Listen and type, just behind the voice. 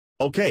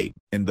Okay,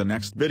 in the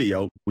next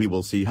video, we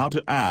will see how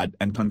to add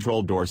and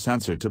control door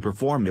sensor to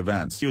perform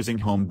events using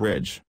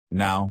HomeBridge.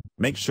 Now,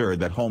 make sure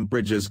that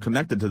HomeBridge is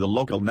connected to the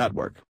local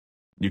network.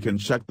 You can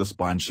check the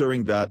spine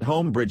ensuring that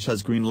HomeBridge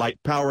has green light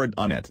powered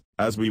on it.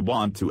 As we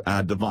want to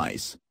add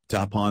device,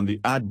 tap on the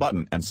Add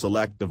button and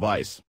select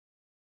Device.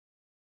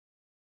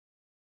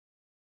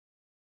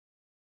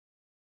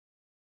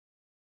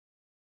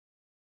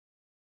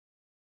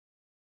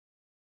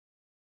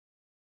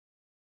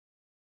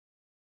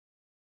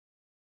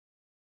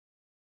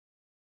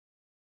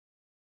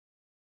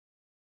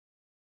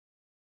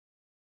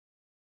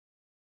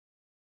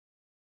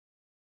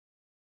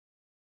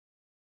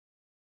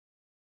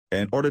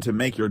 In order to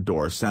make your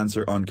door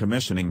sensor on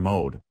commissioning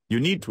mode, you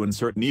need to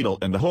insert needle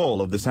in the hole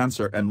of the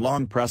sensor and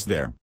long press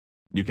there.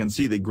 You can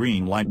see the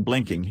green light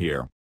blinking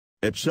here.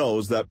 It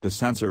shows that the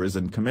sensor is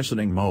in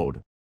commissioning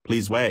mode.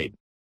 Please wait.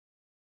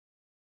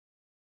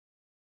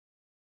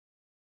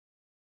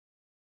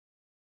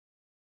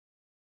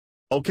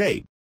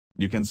 Okay.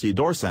 You can see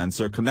door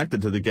sensor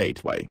connected to the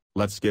gateway.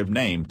 Let's give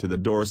name to the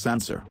door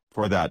sensor.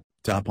 For that,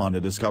 tap on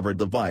the discovered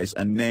device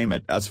and name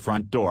it as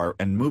front door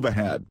and move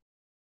ahead.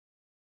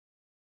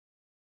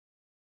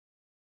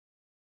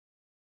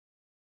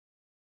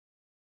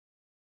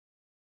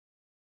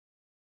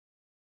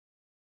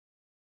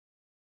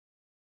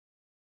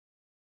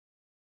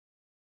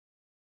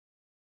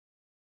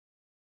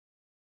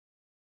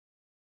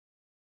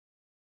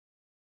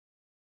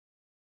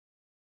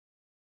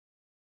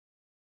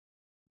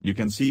 You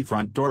can see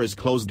front door is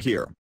closed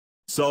here.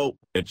 So,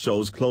 it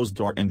shows closed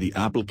door in the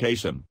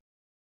application.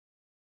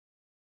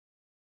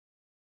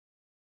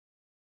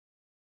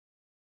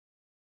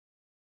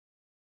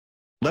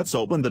 Let's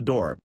open the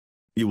door.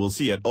 You will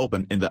see it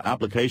open in the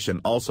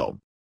application also.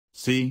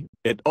 See,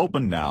 it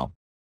opened now.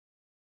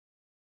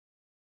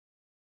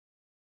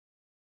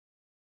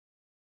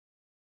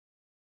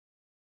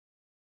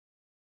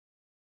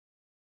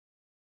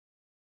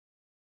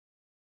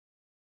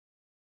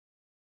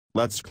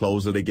 Let's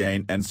close it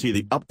again and see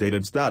the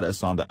updated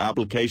status on the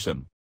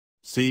application.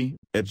 See,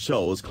 it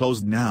shows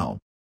closed now.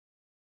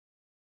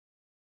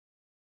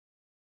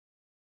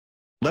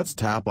 Let's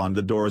tap on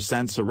the door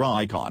sensor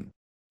icon.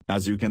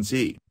 As you can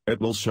see,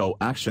 it will show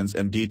actions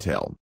in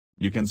detail.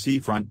 You can see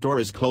front door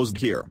is closed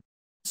here.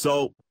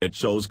 So, it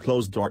shows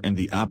closed door in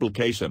the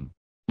application.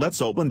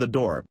 Let's open the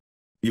door.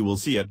 You will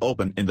see it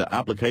open in the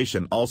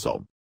application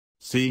also.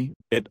 See,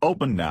 it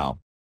opened now.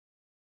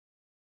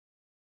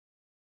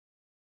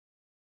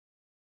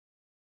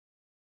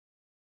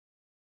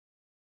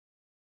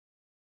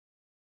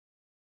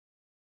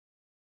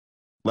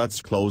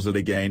 Let's close it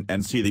again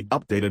and see the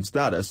updated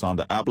status on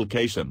the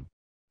application.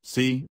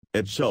 See,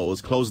 it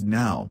shows closed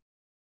now.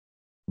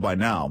 By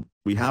now,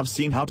 we have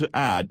seen how to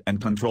add and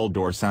control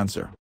door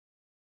sensor.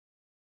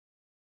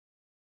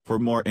 For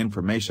more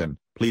information,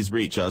 please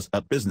reach us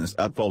at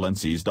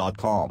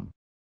business@folenses.com.